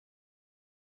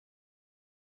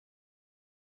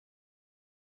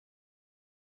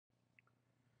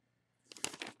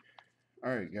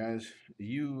All right, guys,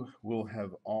 you will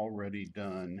have already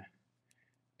done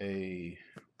a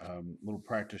little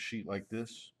practice sheet like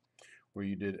this where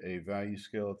you did a value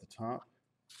scale at the top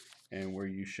and where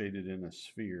you shaded in a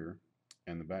sphere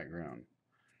in the background.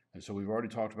 And so we've already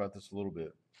talked about this a little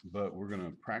bit, but we're going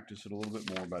to practice it a little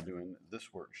bit more by doing this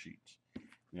worksheet.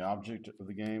 The object of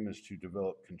the game is to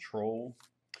develop control,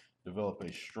 develop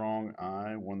a strong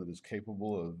eye, one that is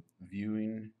capable of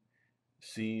viewing,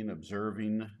 seeing,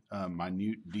 observing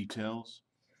minute details.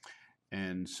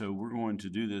 And so we're going to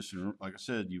do this, and like I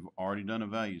said, you've already done a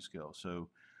value scale, so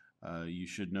you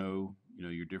should know,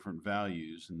 your different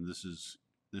values. And this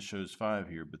shows 5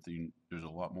 here, but there's a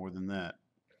lot more than that.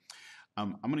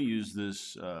 I'm going to use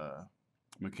this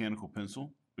mechanical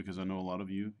pencil because I know a lot of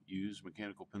you use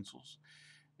mechanical pencils,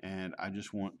 and I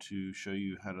just want to show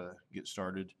you how to get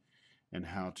started and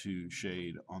how to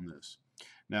shade on this.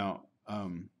 Now,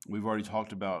 we've already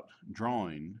talked about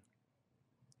drawing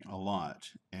a lot,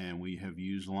 and we have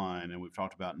used line, and we've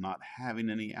talked about not having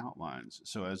any outlines.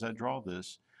 So as I draw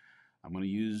this, I'm going to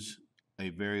use a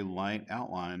very light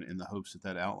outline in the hopes that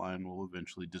that outline will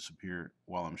eventually disappear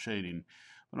while I'm shading.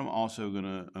 But I'm also going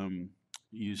to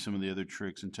use some of the other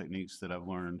tricks and techniques that I've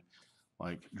learned,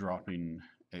 like dropping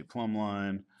a plumb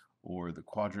line or the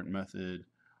quadrant method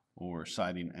or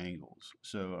sighting angles.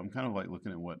 So I'm kind of like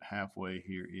looking at what halfway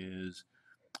here is.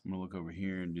 I'm going to look over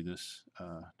here and do this,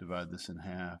 divide this in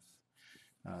half,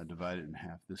 divide it in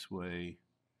half this way.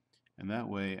 And that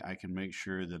way I can make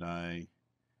sure that I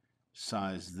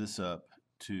size this up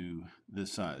to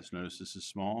this size. Notice this is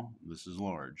small, this is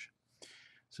large.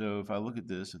 So if I look at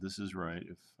this, if this is right,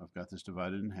 if I've got this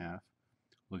divided in half,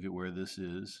 look at where this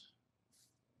is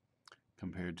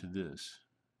compared to this.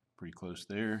 Pretty close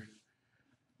there.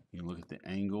 You can look at the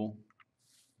angle.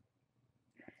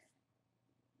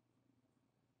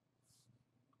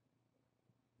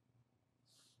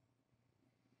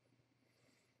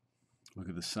 Look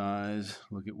at the size.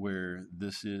 Look at where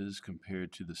this is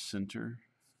compared to the center.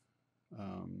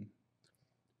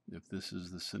 If this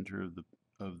is the center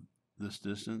of this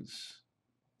distance,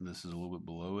 this is a little bit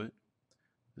below it.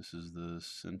 This is the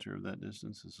center of that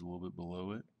distance. This is a little bit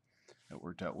below it. That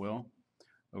worked out well.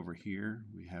 Over here,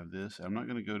 we have this. I'm not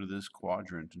going to go to this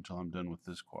quadrant until I'm done with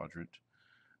this quadrant.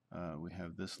 We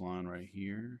have this line right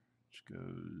here, which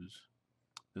goes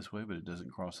this way, but it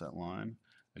doesn't cross that line.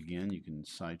 Again, you can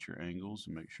sight your angles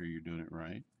and make sure you're doing it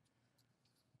right.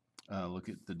 Look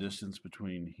at the distance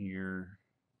between here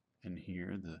and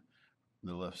here,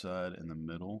 the left side and the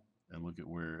middle, and look at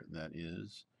where that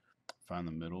is. Find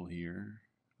the middle here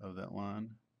of that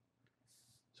line.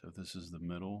 So if this is the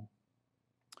middle,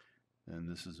 then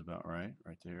this is about right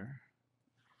there.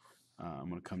 I'm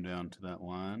going to come down to that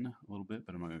line a little bit,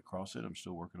 but I'm not going to cross it. I'm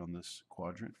still working on this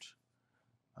quadrant.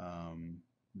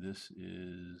 This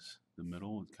is the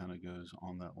middle. It kind of goes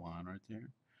on that line right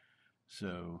there.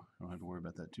 So I don't have to worry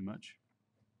about that too much.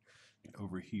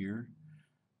 Over here,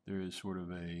 there is sort of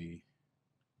a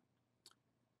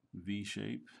V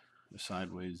shape, a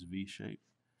sideways V shape.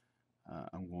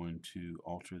 I'm going to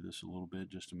alter this a little bit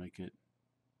just to make it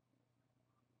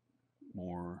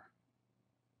more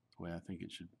the way I think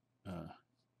it should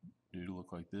do to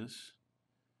look like this.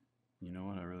 You know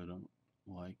what? I really don't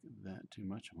like that too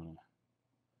much. I'm going to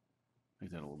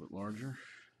make that a little bit larger.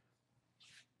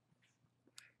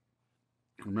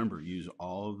 Remember, use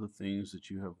all of the things that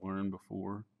you have learned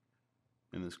before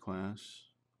in this class.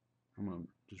 I'm going to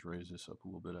just raise this up a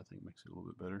little bit. I think it makes it a little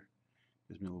bit better.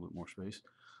 Gives me a little bit more space.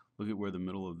 Look at where the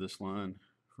middle of this line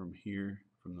from here,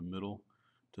 from the middle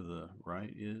to the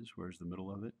right is. Where's the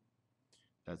middle of it?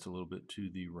 That's a little bit to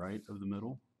the right of the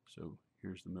middle. So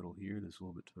here's the middle here. This is a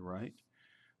little bit to the right.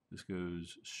 This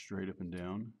goes straight up and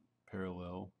down,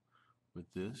 parallel with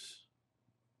this.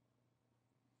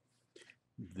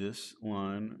 This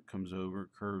line comes over,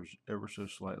 curves ever so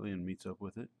slightly and meets up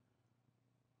with it.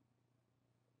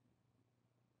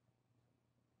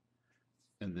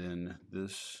 And then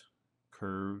this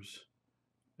curves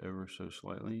ever so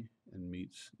slightly and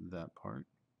meets that part.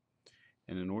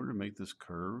 And in order to make this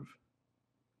curve,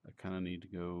 I kind of need to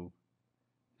go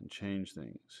and change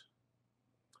things.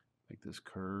 Make this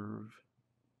curve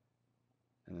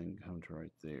and then come to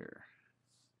right there.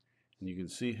 And you can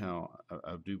see how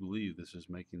I do believe this is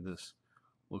making this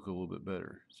look a little bit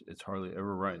better. It's hardly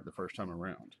ever right the first time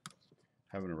around.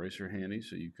 Have an eraser handy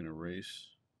so you can erase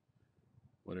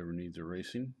whatever needs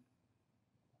erasing.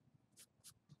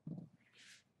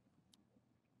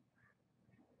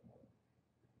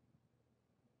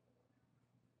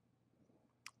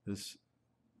 This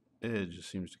edge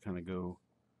just seems to kind of go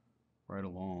right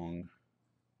along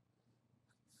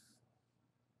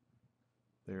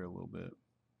there a little bit.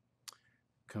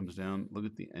 Comes down, look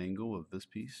at the angle of this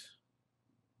piece.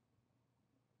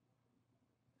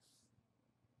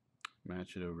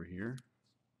 Match it over here.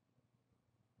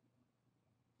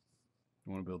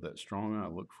 You want to build that strong eye.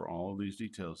 Look for all of these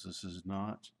details. This is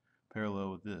not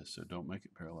parallel with this, so don't make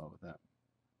it parallel with that.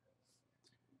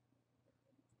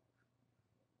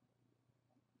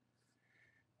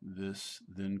 This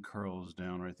then curls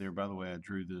down right there. By the way, I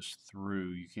drew this through.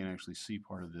 You can't actually see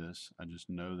part of this. I just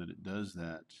know that it does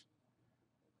that.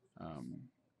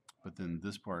 But then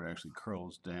this part actually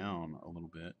curls down a little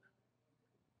bit.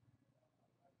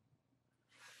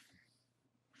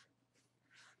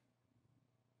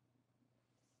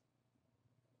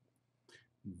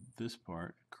 This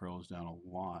part curls down a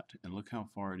lot, and look how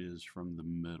far it is from the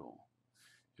middle.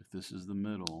 If this is the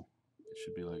middle, it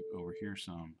should be like over here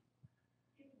some.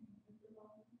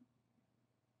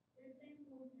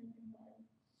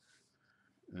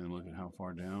 And look at how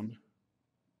far down.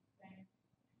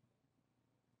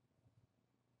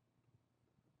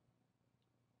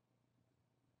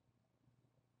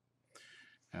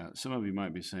 Some of you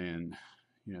might be saying,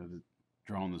 you know, that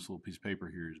drawing this little piece of paper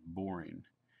here is boring.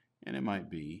 And it might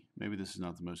be. Maybe this is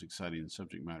not the most exciting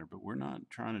subject matter, but we're not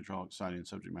trying to draw exciting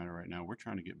subject matter right now. We're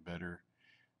trying to get better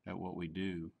at what we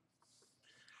do.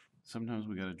 Sometimes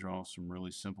we got to draw some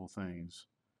really simple things.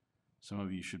 Some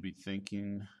of you should be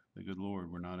thanking the good Lord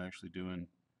we're not actually doing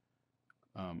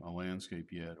a landscape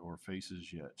yet or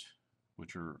faces yet,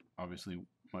 which are obviously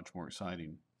much more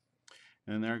exciting.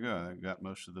 And there I go. I got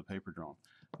most of the paper drawn.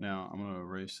 Now I'm going to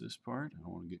erase this part. I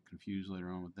don't want to get confused later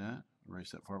on with that.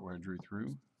 Erase that part where I drew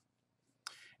through.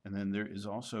 And then there is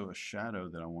also a shadow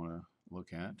that I want to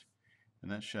look at. And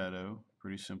that shadow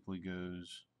pretty simply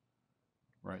goes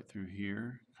right through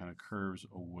here, kind of curves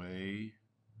away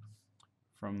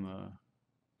from the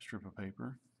strip of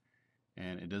paper.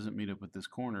 And it doesn't meet up with this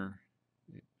corner.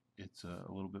 It's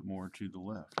a little bit more to the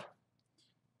left.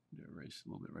 Erase a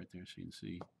little bit right there so you can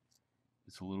see.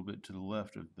 It's a little bit to the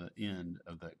left of the end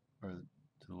of that, or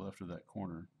to the left of that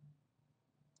corner.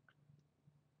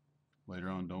 Later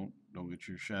on, don't get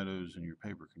your shadows and your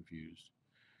paper confused.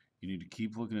 You need to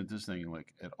keep looking at this thing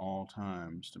like at all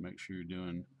times to make sure you're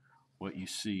doing what you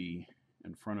see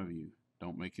in front of you.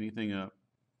 Don't make anything up.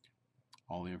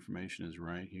 All the information is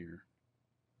right here.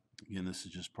 Again, this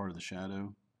is just part of the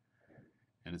shadow,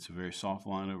 and it's a very soft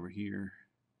line over here,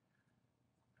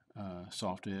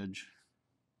 soft edge.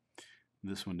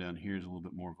 This one down here is a little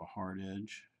bit more of a hard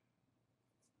edge,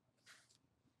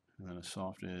 and then a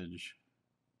soft edge,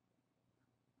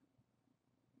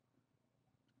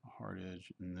 a hard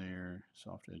edge in there,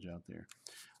 soft edge out there.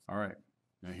 All right,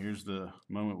 now here's the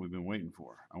moment we've been waiting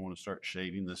for. I want to start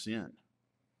shading this in.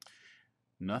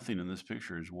 Nothing in this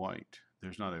picture is white.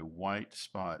 There's not a white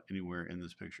spot anywhere in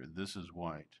this picture. This is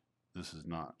white. This is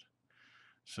not.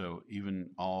 So even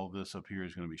all this up here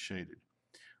is going to be shaded.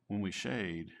 When we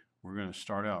shade, we're going to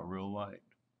start out real light.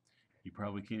 You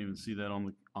probably can't even see that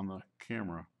on the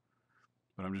camera,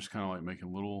 but I'm just kind of like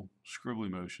making little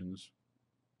scribbly motions,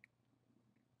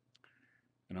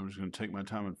 and I'm just going to take my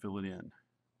time and fill it in.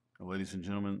 Now, ladies and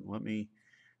gentlemen, let me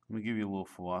give you a little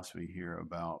philosophy here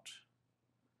about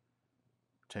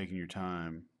taking your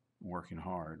time, working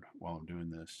hard while I'm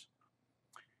doing this.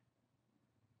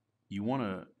 You want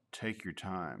to take your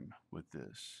time with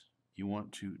this. You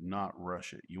want to not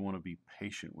rush it. You want to be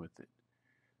patient with it.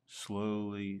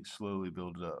 Slowly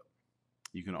build it up.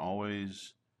 You can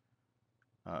always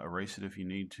erase it if you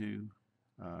need to.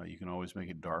 You can always make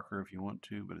it darker if you want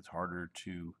to, but it's harder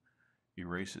to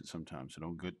erase it sometimes, so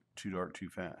don't get too dark too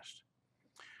fast.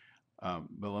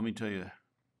 But let me tell you,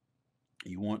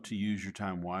 you want to use your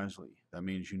time wisely. That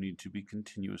means you need to be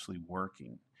continuously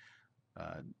working.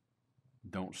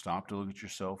 Don't stop to look at your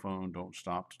cell phone. Don't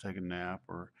stop to take a nap,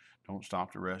 or don't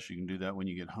stop to rest. You can do that when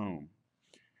you get home.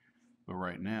 But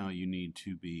right now, you need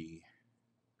to be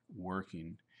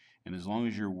working. And as long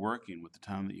as you're working with the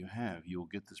time that you have, you'll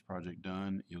get this project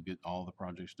done. You'll get all the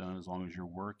projects done as long as you're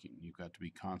working. You've got to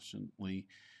be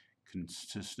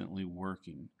consistently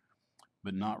working,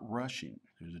 but not rushing.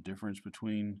 There's a difference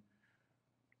between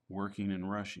working and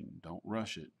rushing. Don't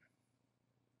rush it,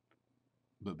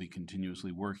 but be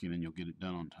continuously working, and you'll get it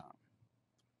done on time.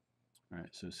 All right,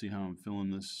 so see how I'm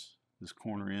filling this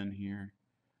corner in here?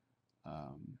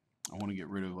 I want to get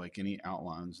rid of like any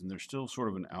outlines, and there's still sort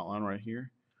of an outline right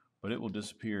here, but it will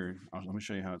disappear. Let me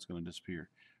show you how it's going to disappear.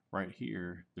 Right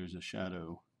here, there's a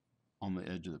shadow on the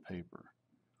edge of the paper.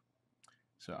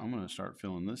 So I'm going to start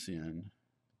filling this in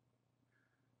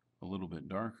a little bit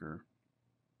darker.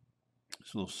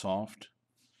 It's a little soft,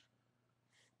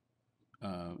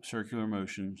 circular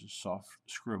motions, soft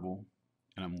scribble,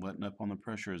 and I'm letting up on the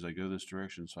pressure as I go this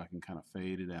direction so I can kind of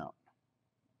fade it out.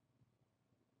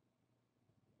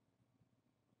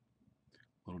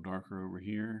 A little darker over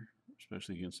here,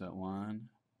 especially against that line,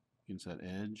 against that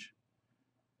edge.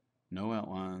 No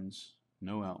outlines,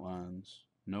 no outlines,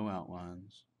 no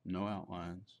outlines, no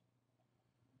outlines.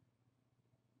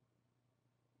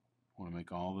 I want to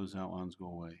make all those outlines go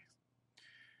away.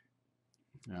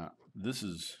 Now, this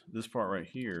part right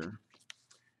here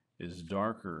is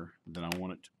darker than I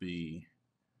want it to be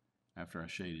after I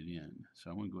shade it in. So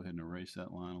I'm going to go ahead and erase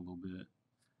that line a little bit.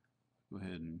 Go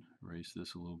ahead and erase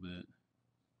this a little bit.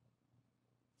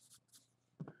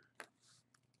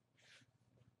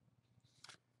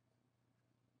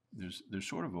 There's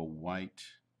sort of a white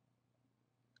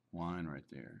line right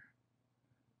there.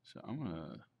 So I'm going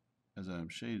to, as I'm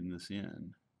shading this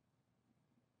in,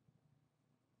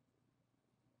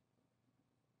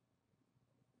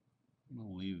 I'm going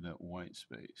to leave that white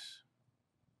space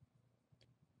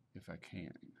if I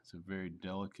can. It's a very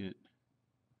delicate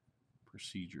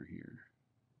procedure here.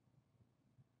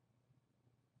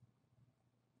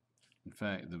 In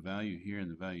fact, the value here and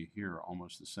the value here are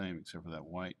almost the same except for that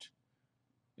white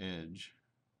edge.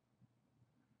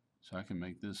 So I can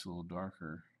make this a little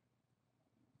darker.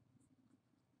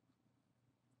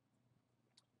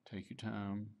 Take your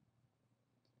time.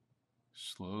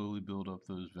 Slowly build up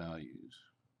those values.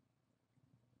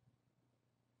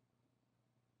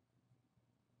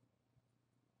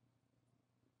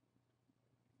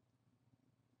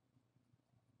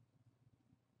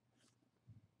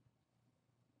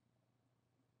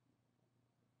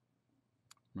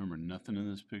 Remember, nothing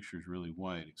in this picture is really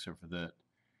white except for that,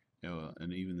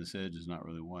 and even this edge is not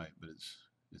really white, but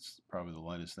it's probably the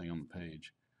lightest thing on the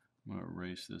page. I'm going to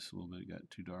erase this a little bit. It got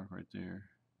too dark right there.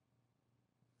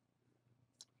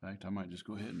 In fact, I might just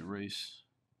go ahead and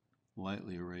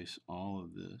lightly erase all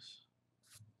of this.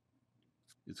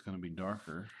 It's going to be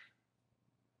darker.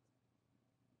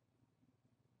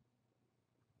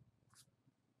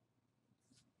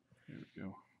 There we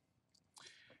go.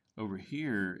 Over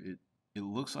here, it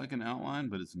looks like an outline,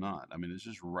 but it's not. I mean, it's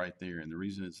just right there, and the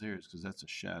reason it's there is because that's a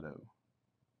shadow.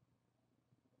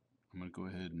 I'm going to go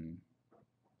ahead and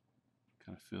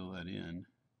kind of fill that in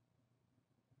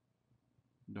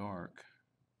dark,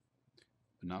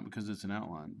 but not because it's an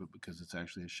outline, but because it's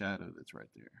actually a shadow that's right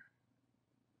there.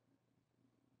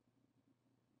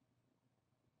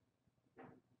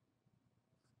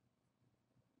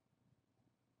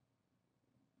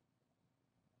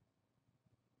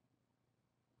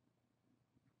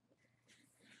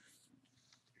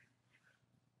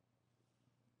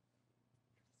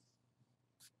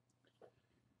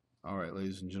 All right,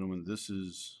 ladies and gentlemen, this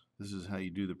is how you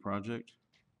do the project.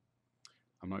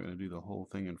 I'm not going to do the whole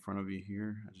thing in front of you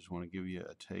here. I just want to give you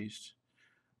a taste.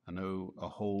 I know a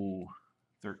whole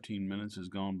 13 minutes has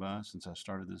gone by since I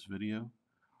started this video,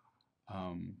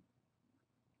 but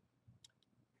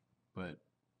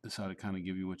this ought to kind of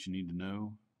give you what you need to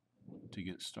know to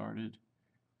get started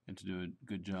and to do a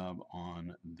good job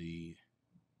on the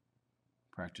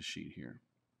practice sheet here.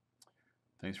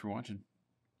 Thanks for watching.